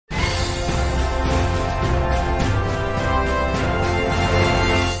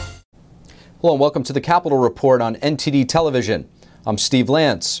Hello and welcome to the Capitol Report on NTD television. I'm Steve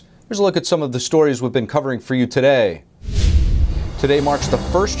Lance. Here's a look at some of the stories we've been covering for you today. Today marks the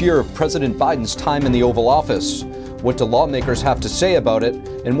first year of President Biden's time in the Oval Office. What do lawmakers have to say about it,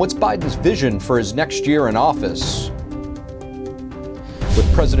 and what's Biden's vision for his next year in office?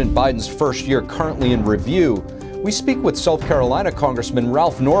 With President Biden's first year currently in review, we speak with South Carolina Congressman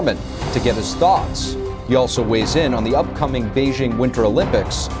Ralph Norman to get his thoughts. He also weighs in on the upcoming Beijing Winter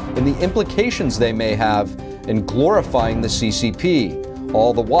Olympics and the implications they may have in glorifying the CCP.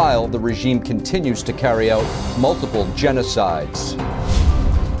 All the while, the regime continues to carry out multiple genocides.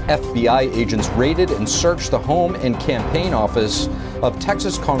 FBI agents raided and searched the home and campaign office of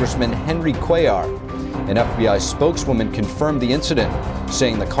Texas Congressman Henry Cuellar. An FBI spokeswoman confirmed the incident,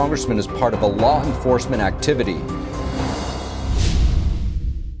 saying the congressman is part of a law enforcement activity.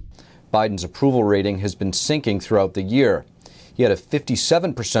 Biden's approval rating has been sinking throughout the year. He had a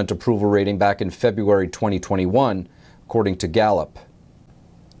 57% approval rating back in February 2021, according to Gallup.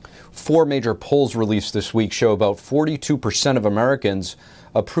 4 major polls released this week show about 42% of Americans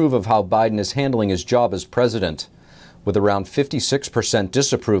approve of how Biden is handling his job as president, with around 56%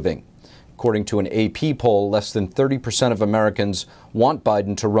 disapproving. According to an AP poll, less than 30% of Americans want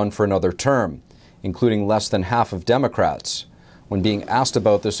Biden to run for another term, including less than half of Democrats. When being asked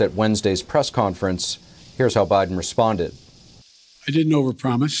about this at Wednesday's press conference, here's how Biden responded. I didn't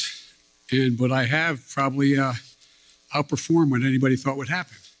overpromise, but I have probably outperformed what anybody thought would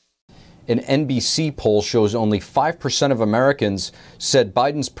happen. An NBC poll shows only 5% of Americans said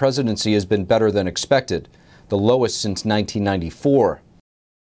Biden's presidency has been better than expected, the lowest since 1994.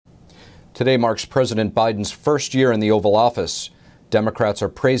 Today marks President Biden's first year in the Oval Office. Democrats are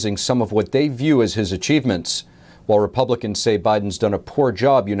praising some of what they view as his achievements, while Republicans say Biden's done a poor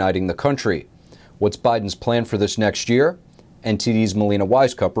job uniting the country. What's Biden's plan for this next year? NTD's Melina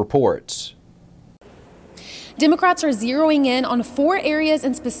Wisecup reports. Democrats are zeroing in on 4 areas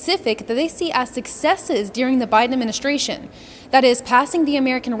in specific that they see as successes during the Biden administration. That is, passing the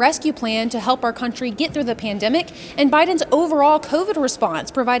American Rescue Plan to help our country get through the pandemic, and Biden's overall COVID response,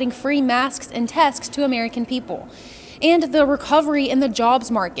 providing free masks and tests to American people, and the recovery in the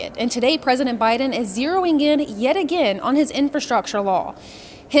jobs market. And today, President Biden is zeroing in yet again on his infrastructure law.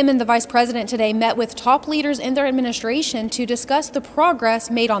 Him and the vice president today met with top leaders in their administration to discuss the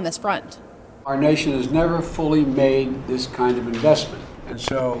progress made on this front. Our nation has never fully made this kind of investment. And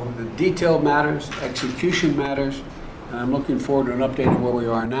so the detail matters, execution matters, and I'm looking forward to an update of where we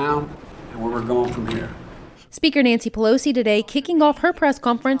are now and where we're going from here. Speaker Nancy Pelosi today kicking off her press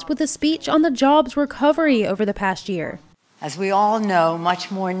conference with a speech on the jobs recovery over the past year. As we all know,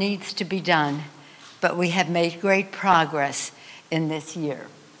 much more needs to be done, but we have made great progress in this year.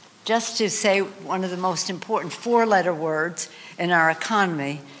 Just to say one of the most important 4-letter words in our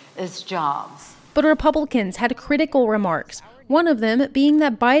economy is jobs. But Republicans had critical remarks, one of them being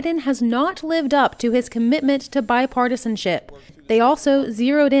that Biden has not lived up to his commitment to bipartisanship. They also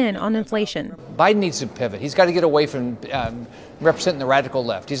zeroed in on inflation. Biden needs to pivot. He's got to get away from representing the radical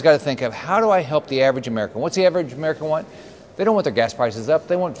left. He's got to think of, how do I help the average American? What's the average American want? They don't want their gas prices up.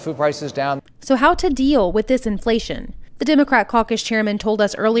 They want food prices down. So how to deal with this inflation? The Democrat caucus chairman told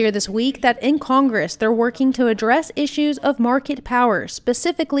us earlier this week that in Congress they're working to address issues of market power,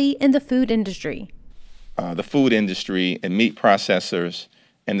 specifically in the food industry. The food industry and meat processors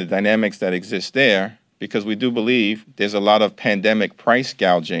and the dynamics that exist there, because we do believe there's a lot of pandemic price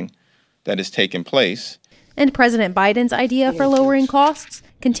gouging that is taking place. And President Biden's idea for lowering costs,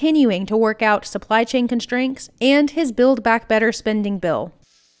 continuing to work out supply chain constraints, and his Build Back Better spending bill.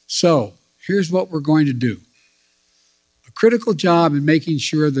 So here's what we're going to do. A critical job in making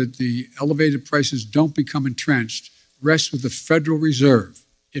sure that the elevated prices don't become entrenched rests with the Federal Reserve.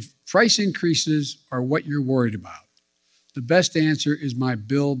 If price increases are what you're worried about, the best answer is my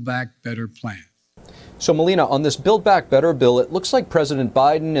Build Back Better plan. So, Melina, on this Build Back Better bill, it looks like President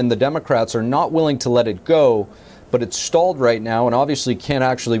Biden and the Democrats are not willing to let it go, but it's stalled right now and obviously can't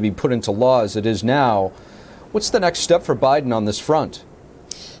actually be put into law as it is now. What's the next step for Biden on this front?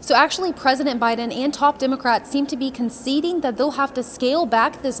 So actually, President Biden and top Democrats seem to be conceding that they'll have to scale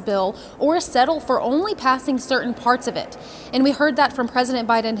back this bill or settle for only passing certain parts of it. And we heard that from President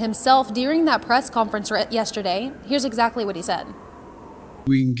Biden himself during that press conference yesterday. Here's exactly what he said.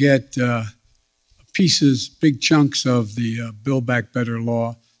 We can get pieces, big chunks of the Build Back Better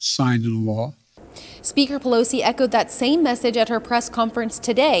law signed into law. Speaker Pelosi echoed that same message at her press conference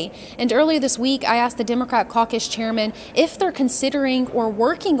today. And earlier this week, I asked the Democrat caucus chairman if they're considering or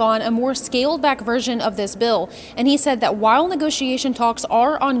working on a more scaled back version of this bill. And he said that while negotiation talks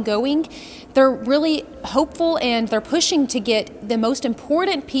are ongoing, they're really hopeful and they're pushing to get the most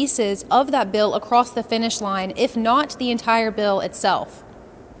important pieces of that bill across the finish line, if not the entire bill itself.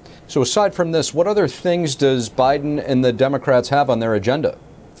 So aside from this, what other things does Biden and the Democrats have on their agenda?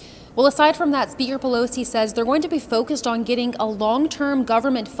 Well, aside from that, Speaker Pelosi says they're going to be focused on getting a long-term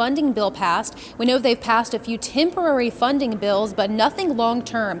government funding bill passed. We know they've passed a few temporary funding bills, but nothing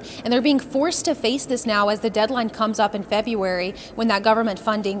long-term. And they're being forced to face this now as the deadline comes up in February when that government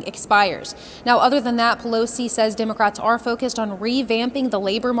funding expires. Now, other than that, Pelosi says Democrats are focused on revamping the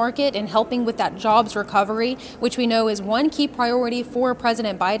labor market and helping with that jobs recovery, which we know is one key priority for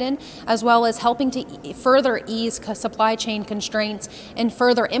President Biden, as well as helping to further ease supply chain constraints and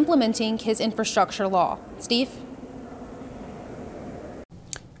further implement his infrastructure law. Steve?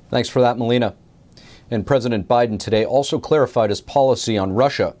 Thanks for that, Melina. And President Biden today also clarified his policy on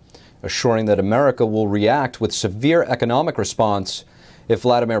Russia, assuring that America will react with severe economic response if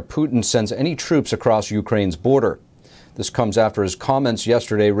Vladimir Putin sends any troops across Ukraine's border. This comes after his comments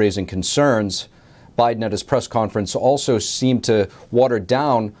yesterday raising concerns. Biden at his press conference also seemed to water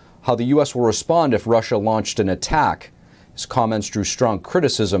down how the U.S. will respond if Russia launched an attack. His comments drew strong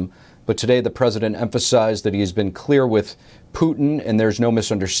criticism, but today the president emphasized that he has been clear with Putin and there's no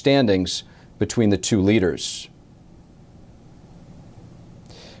misunderstandings between the two leaders.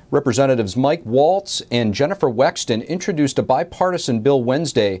 Representatives Mike Waltz and Jennifer Wexton introduced a bipartisan bill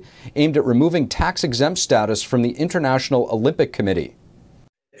Wednesday aimed at removing tax-exempt status from the International Olympic Committee.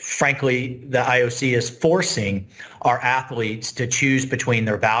 Frankly, the IOC is forcing our athletes to choose between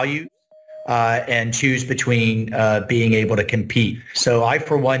their values and choose between being able to compete. So I,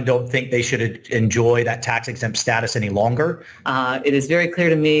 for one, don't think they should enjoy that tax-exempt status any longer. It is very clear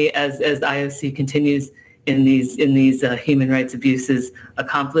to me as the IOC continues in these human rights abuses,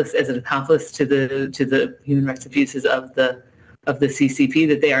 as an accomplice to the human rights abuses of the CCP,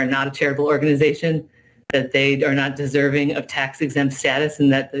 that they are not a charitable organization, that they are not deserving of tax-exempt status,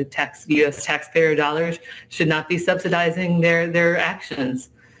 and that the U.S. taxpayer dollars should not be subsidizing their actions.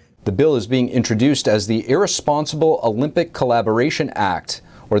 The bill is being introduced as the Irresponsible Olympic Collaboration Act,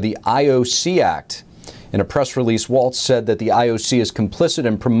 or the IOC Act. In a press release, Waltz said that the IOC is complicit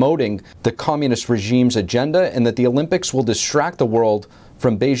in promoting the communist regime's agenda and that the Olympics will distract the world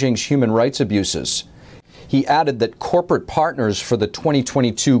from Beijing's human rights abuses. He added that corporate partners for the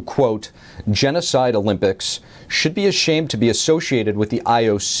 2022, quote, Genocide Olympics should be ashamed to be associated with the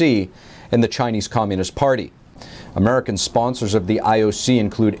IOC and the Chinese Communist Party. American sponsors of the IOC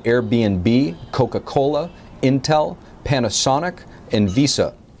include Airbnb, Coca-Cola, Intel, Panasonic, and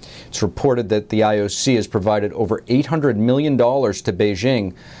Visa. It's reported that the IOC has provided over $800 million to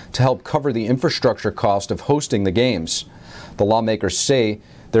Beijing to help cover the infrastructure cost of hosting the Games. The lawmakers say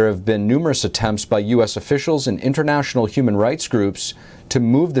there have been numerous attempts by U.S. officials and international human rights groups to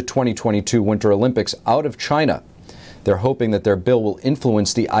move the 2022 Winter Olympics out of China. They're hoping that their bill will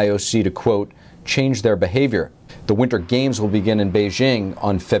influence the IOC to, quote, change their behavior. The Winter Games will begin in Beijing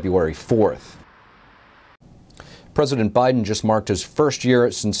on February 4th. President Biden just marked his first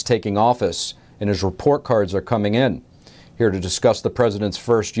year since taking office, and his report cards are coming in. Here to discuss the president's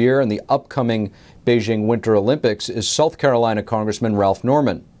first year and the upcoming Beijing Winter Olympics is South Carolina Congressman Ralph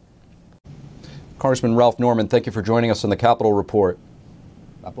Norman. Congressman Ralph Norman, thank you for joining us on the Capitol Report.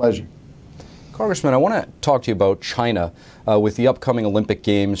 My pleasure. Congressman, I want to talk to you about China. With the upcoming Olympic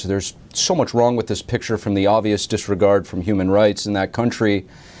Games, there's so much wrong with this picture, from the obvious disregard from human rights in that country.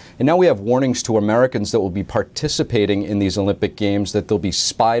 And now we have warnings to Americans that will be participating in these Olympic Games that they'll be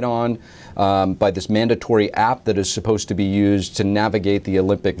spied on by this mandatory app that is supposed to be used to navigate the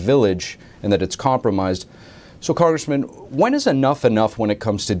Olympic Village, and that it's compromised. So, Congressman, when is enough when it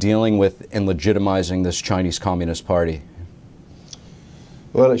comes to dealing with and legitimizing this Chinese Communist Party?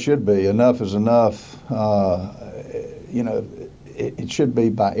 Well, it should be. Enough is enough. It should be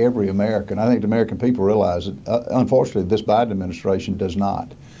by every American. I think the American people realize it. Unfortunately, this Biden administration does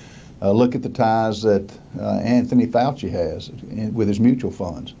not. Look at the ties that Anthony Fauci has with his mutual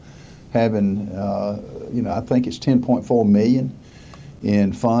funds, having, I think it's 10.4 million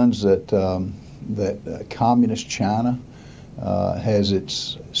in funds that communist China has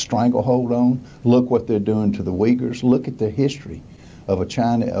its stranglehold on. Look what they're doing to the Uyghurs. Look at the history of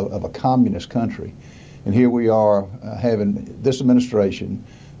a communist country, and here we are having this administration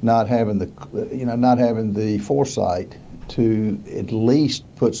not having the foresight to at least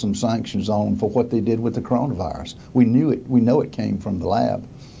put some sanctions on them for what they did with the coronavirus. We knew it. We know it came from the lab,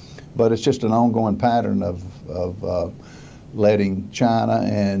 but it's just an ongoing pattern of letting China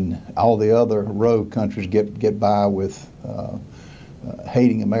and all the other rogue countries get by with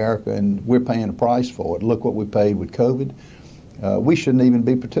hating America, and we're paying a price for it. Look what we paid with COVID. We shouldn't even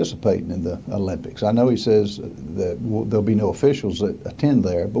be participating in the Olympics. I know he says that there'll be no officials that attend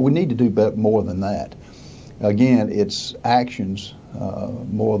there, but we need to do more than that. Again, it's actions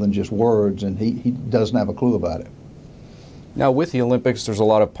more than just words, and he doesn't have a clue about it. Now, with the Olympics, there's a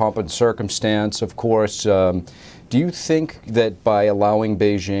lot of pomp and circumstance, of course. Do you think that by allowing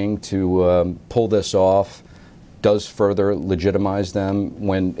Beijing to pull this off does further legitimize them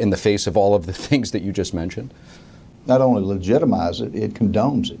when in the face of all of the things that you just mentioned? Not only legitimize it, it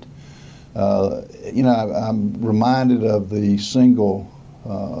condones it. You know, I'm reminded of the single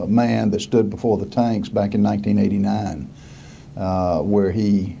man that stood before the tanks back in 1989, where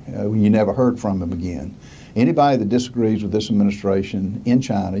you never heard from him again. Anybody that disagrees with this administration in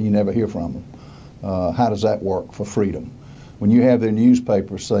China, you never hear from them. How does that work for freedom? When you have their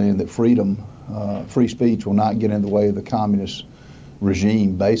newspapers saying that freedom, free speech will not get in the way of the communist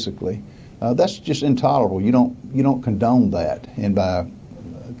regime, basically, that's just intolerable. You don't condone that. And by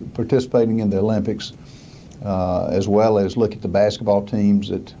participating in the Olympics, as well as look at the basketball teams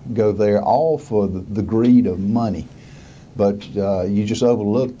that go there, all for the greed of money. But you just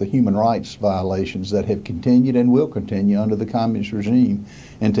overlook the human rights violations that have continued and will continue under the communist regime.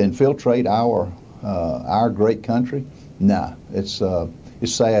 And to infiltrate our great country, nah, it's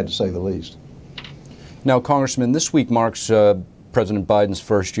sad to say the least. Now, Congressman, this week marks President Biden's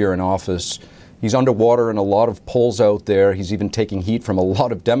first year in office. He's underwater in a lot of polls out there. He's even taking heat from a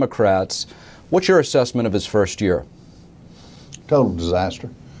lot of Democrats. What's your assessment of his first year? Total disaster.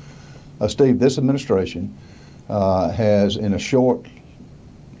 Steve, this administration has, in a short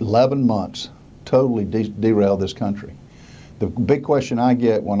 11 months, totally derailed this country. The big question I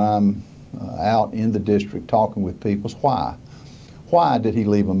get when I'm out in the district talking with people is why? Why did he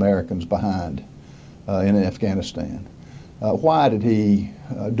leave Americans behind in Afghanistan? Why did he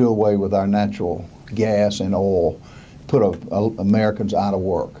do away with our natural gas and oil, put Americans out of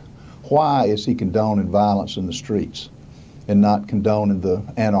work? Why is he condoning violence in the streets and not condoning the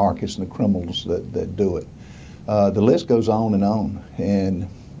anarchists and the criminals that do it? The list goes on. And,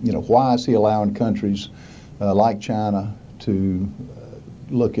 you know, why is he allowing countries like China to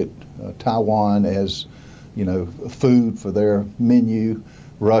look at Taiwan as, you know, food for their menu?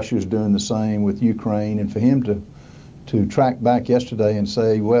 Russia's doing the same with Ukraine. And for him to track back yesterday and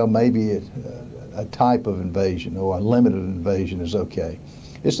say, well, maybe a type of invasion or a limited invasion is okay.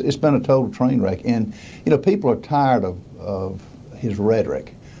 It's been a total train wreck. And, you know, people are tired of his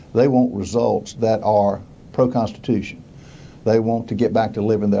rhetoric. They want results that are pro-Constitution. They want to get back to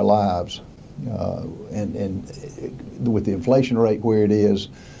living their lives. And with the inflation rate where it is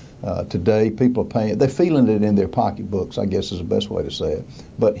today, people are paying, they're feeling it in their pocketbooks, I guess is the best way to say it.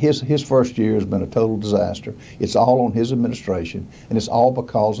 But his first year has been a total disaster. It's all on his administration, and it's all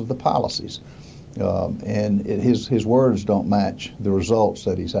because of the policies. And his words don't match the results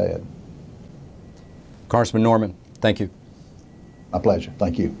that he's had. Congressman Norman, thank you. My pleasure.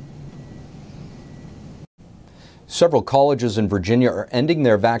 Thank you. Several colleges in Virginia are ending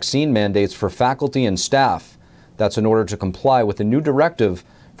their vaccine mandates for faculty and staff. That's in order to comply with a new directive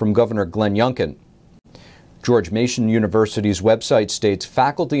from Governor Glenn Youngkin. George Mason University's website states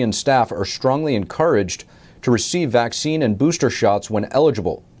faculty and staff are strongly encouraged to receive vaccine and booster shots when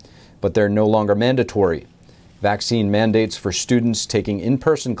eligible, but they're no longer mandatory. Vaccine mandates for students taking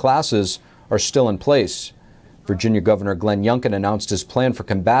in-person classes are still in place. Virginia Governor Glenn Youngkin announced his plan for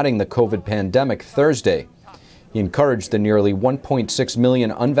combating the COVID pandemic Thursday. He encouraged the nearly 1.6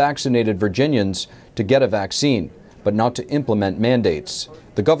 million unvaccinated Virginians to get a vaccine, but not to implement mandates.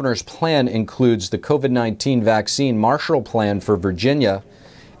 The governor's plan includes the COVID-19 vaccine Marshall Plan for Virginia,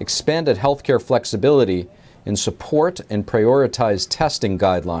 expanded healthcare flexibility, and support and prioritize testing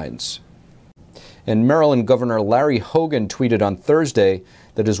guidelines. And Maryland Governor Larry Hogan tweeted on Thursday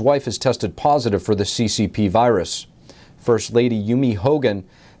that his wife has tested positive for the CCP virus. First Lady Yumi Hogan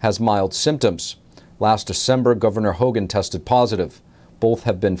has mild symptoms. Last December, Governor Hogan tested positive. Both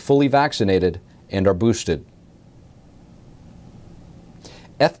have been fully vaccinated and are boosted.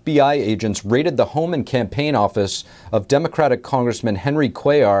 FBI agents raided the home and campaign office of Democratic Congressman Henry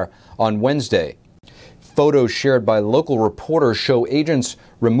Cuellar on Wednesday. Photos shared by local reporters show agents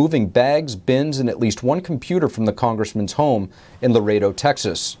removing bags, bins, and at least one computer from the congressman's home in Laredo,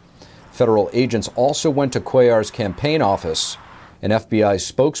 Texas. Federal agents also went to Cuellar's campaign office. An FBI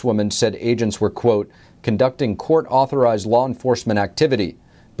spokeswoman said agents were, quote, conducting court-authorized law enforcement activity,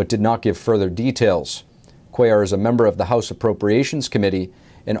 but did not give further details. Cuellar is a member of the House Appropriations Committee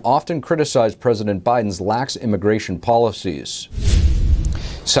and often criticized President Biden's lax immigration policies.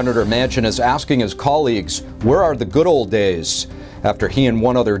 Senator Manchin is asking his colleagues, where are the good old days? After he and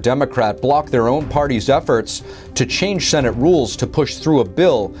one other Democrat blocked their own party's efforts to change Senate rules to push through a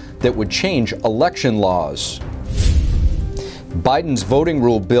bill that would change election laws. Biden's voting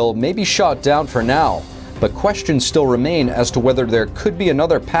rule bill may be shot down for now, but questions still remain as to whether there could be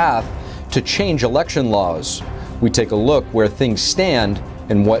another path to change election laws. We take a look where things stand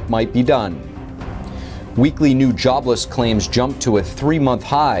and what might be done. Weekly new jobless claims jump to a 3-month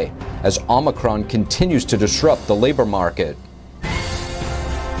high as Omicron continues to disrupt the labor market.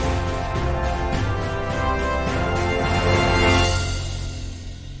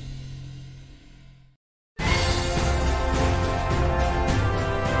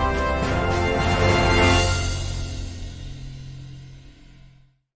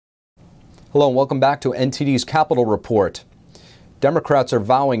 Hello and welcome back to NTD's Capitol Report. Democrats are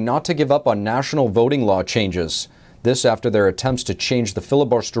vowing not to give up on national voting law changes. This after their attempts to change the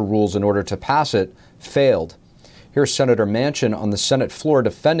filibuster rules in order to pass it failed. Here's Senator Manchin on the Senate floor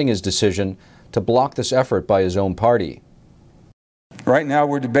defending his decision to block this effort by his own party. Right now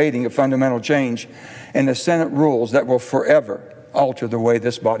we're debating a fundamental change in the Senate rules that will forever alter the way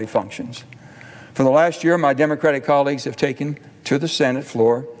this body functions. For the last year, my Democratic colleagues have taken to the Senate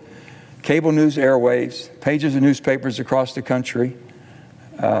floor cable news airwaves, pages of newspapers across the country,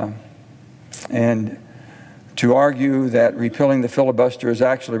 and to argue that repealing the filibuster is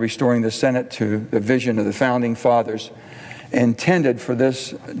actually restoring the Senate to the vision of the Founding Fathers intended for this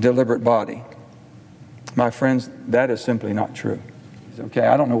deliberate body. My friends, that is simply not true. Okay,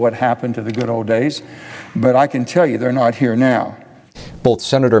 I don't know what happened to the good old days, but I can tell you they're not here now. Both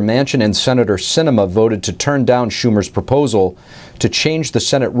Senator Manchin and Senator Sinema voted to turn down Schumer's proposal to change the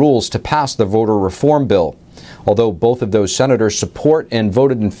Senate rules to pass the voter reform bill, although both of those senators support and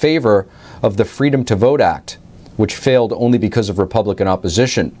voted in favor of the Freedom to Vote Act, which failed only because of Republican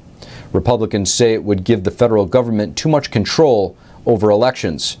opposition. Republicans say it would give the federal government too much control over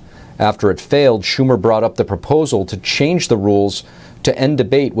elections. After it failed, Schumer brought up the proposal to change the rules to end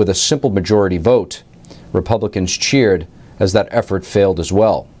debate with a simple majority vote. Republicans cheered as that effort failed as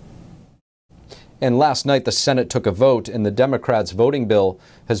well. And last night, the Senate took a vote and the Democrats' voting bill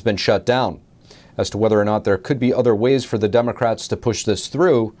has been shut down. As to whether or not there could be other ways for the Democrats to push this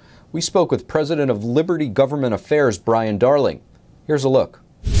through, we spoke with President of Liberty Government Affairs, Brian Darling. Here's a look.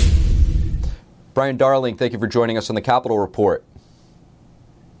 Brian Darling, thank you for joining us on the Capitol Report.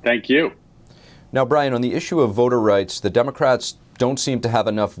 Thank you. Now, Brian, on the issue of voter rights, the Democrats don't seem to have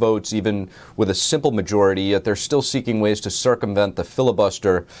enough votes, even with a simple majority, yet they're still seeking ways to circumvent the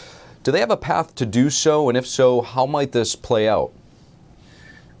filibuster. Do they have a path to do so? And if so, how might this play out?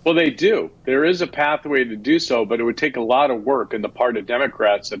 Well, they do. There is a pathway to do so, but it would take a lot of work on the part of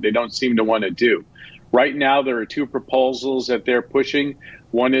Democrats that they don't seem to want to do. Right now, there are two proposals that they're pushing.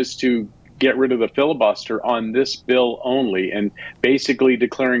 One is to get rid of the filibuster on this bill only, and basically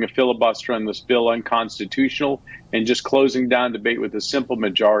declaring a filibuster on this bill unconstitutional and just closing down debate with a simple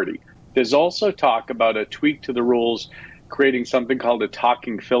majority. There's also talk about a tweak to the rules, creating something called a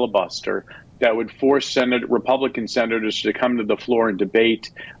talking filibuster that would force Republican senators to come to the floor and debate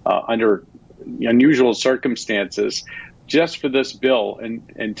under unusual circumstances just for this bill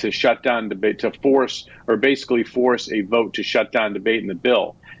and to shut down debate, to force or basically force a vote to shut down debate in the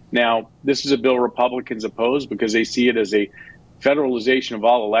bill. Now, this is a bill Republicans oppose because they see it as a federalization of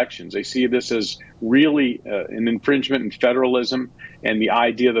all elections. They see this as really an infringement in federalism and the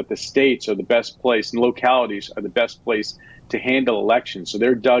idea that the states are the best place and localities are the best place to handle elections. So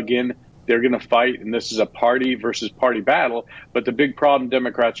they're dug in, they're going to fight, and this is a party versus party battle. But the big problem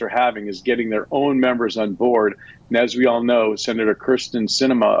Democrats are having is getting their own members on board. And as we all know, Senator Kyrsten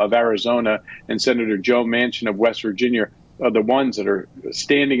Sinema of Arizona and Senator Joe Manchin of West Virginia are the ones that are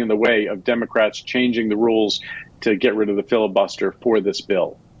standing in the way of Democrats changing the rules to get rid of the filibuster for this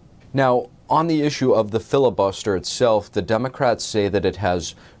bill. Now, on the issue of the filibuster itself, the Democrats say that it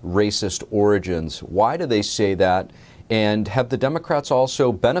has racist origins. Why do they say that? And have the Democrats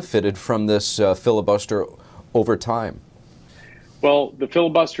also benefited from this filibuster over time? Well, the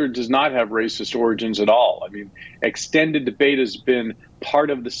filibuster does not have racist origins at all. I mean, extended debate has been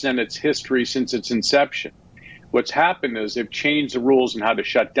part of the Senate's history since its inception. What's happened is they've changed the rules on how to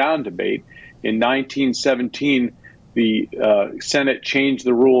shut down debate. In 1917, the Senate changed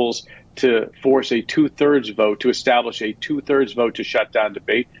the rules to force a two-thirds vote, to establish a two-thirds vote to shut down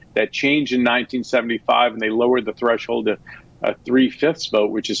debate. That changed in 1975, and they lowered the threshold to a 3/5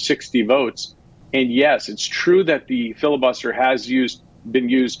 vote, which is 60 votes. And yes, it's true that the filibuster has used been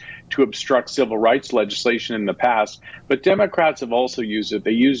used to obstruct civil rights legislation in the past, but Democrats have also used it.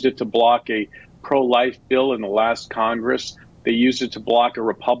 They used it to block a pro-life bill in the last Congress. They used it to block a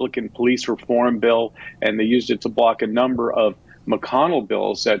Republican police reform bill, and they used it to block a number of McConnell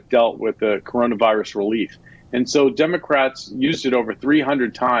bills that dealt with the coronavirus relief. And so Democrats used it over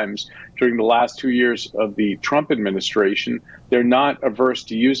 300 times during the last 2 years of the Trump administration. They're not averse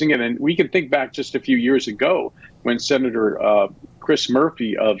to using it. And we can think back just a few years ago when Senator Chris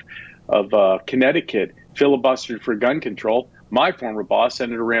Murphy of Connecticut filibustered for gun control. My former boss,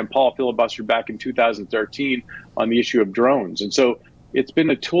 Senator Rand Paul, filibustered back in 2013 on the issue of drones. And so it's been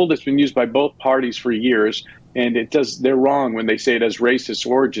a tool that's been used by both parties for years. And they're wrong when they say it has racist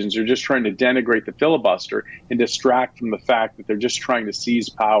origins. They're just trying to denigrate the filibuster and distract from the fact that they're just trying to seize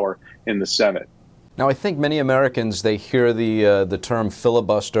power in the Senate. Now, I think many Americans, they hear the term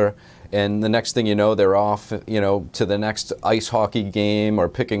filibuster, and the next thing you know, they're off, to the next ice hockey game or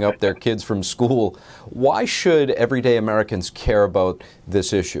picking up their kids from school. Why should everyday Americans care about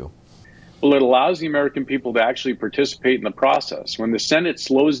this issue? Well, it allows the American people to actually participate in the process. When the Senate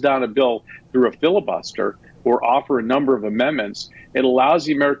slows down a bill through a filibuster or offer a number of amendments, it allows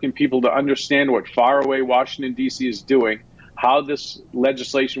the American people to understand what faraway Washington, D.C. is doing, how this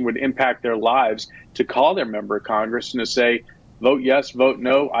legislation would impact their lives, to call their member of Congress and to say, vote yes, vote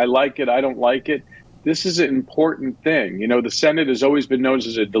no, I like it, I don't like it. This is an important thing. The Senate has always been known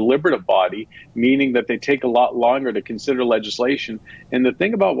as a deliberative body, meaning that they take a lot longer to consider legislation. And the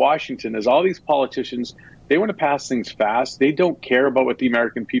thing about Washington is all these politicians, they want to pass things fast. They don't care about what the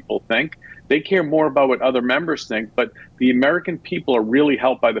American people think. They care more about what other members think. But the American people are really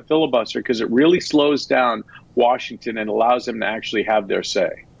helped by the filibuster because it really slows down Washington and allows them to actually have their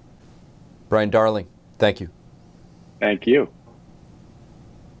say. Brian Darling, thank you. Thank you.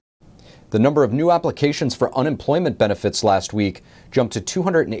 The number of new applications for unemployment benefits last week jumped to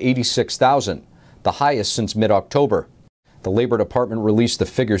 286,000, the highest since mid-October. The Labor Department released the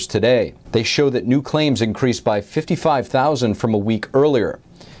figures today. They show that new claims increased by 55,000 from a week earlier.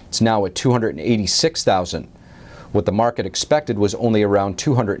 It's now at 286,000. What the market expected was only around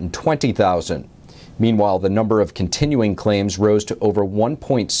 220,000. Meanwhile, the number of continuing claims rose to over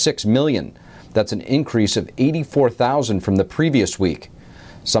 1.6 million. That's an increase of 84,000 from the previous week.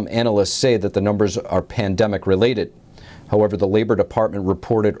 Some analysts say that the numbers are pandemic-related. However, the Labor Department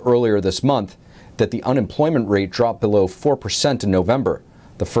reported earlier this month that the unemployment rate dropped below 4% in November,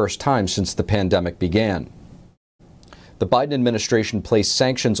 the first time since the pandemic began. The Biden administration placed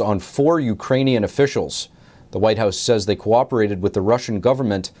sanctions on 4 Ukrainian officials. The White House says they cooperated with the Russian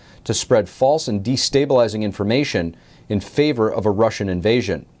government to spread false and destabilizing information in favor of a Russian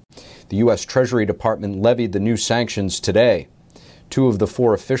invasion. The U.S. Treasury Department levied the new sanctions today. 2 of the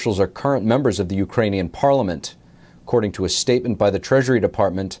 4 officials are current members of the Ukrainian parliament. According to a statement by the Treasury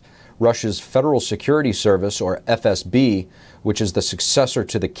Department, Russia's Federal Security Service, or FSB, which is the successor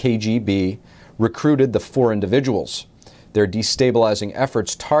to the KGB, recruited the 4 individuals. Their destabilizing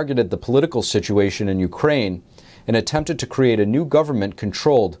efforts targeted the political situation in Ukraine and attempted to create a new government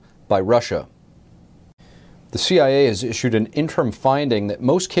controlled by Russia. The CIA has issued an interim finding that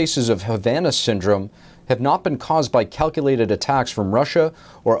most cases of Havana syndrome have not been caused by calculated attacks from Russia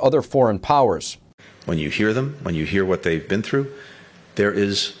or other foreign powers. When you hear them, when you hear what they've been through, there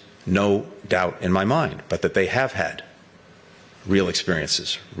is no doubt in my mind but that they have had real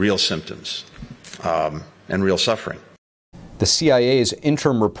experiences, real symptoms, and real suffering. The CIA's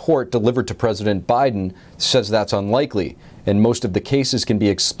interim report delivered to President Biden says that's unlikely, and most of the cases can be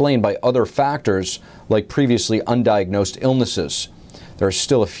explained by other factors like previously undiagnosed illnesses. There are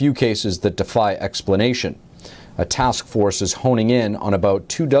still a few cases that defy explanation. A task force is honing in on about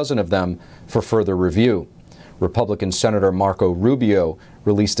 24 of them for further review. Republican Senator Marco Rubio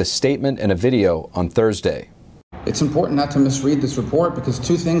released a statement and a video on Thursday. It's important not to misread this report because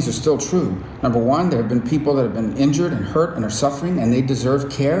 2 things are still true. Number 1, there have been people that have been injured and hurt and are suffering, and they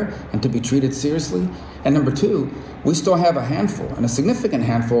deserve care and to be treated seriously. And number 2, we still have a handful, and a significant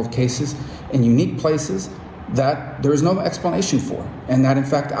handful of cases in unique places that there is no explanation for, and that in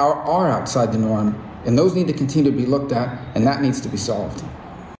fact are outside the norm. And those need to continue to be looked at, and that needs to be solved.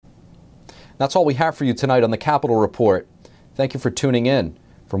 That's all we have for you tonight on the Capitol Report. Thank you for tuning in.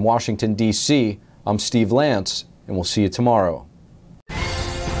 From Washington, D.C., I'm Steve Lance, and we'll see you tomorrow.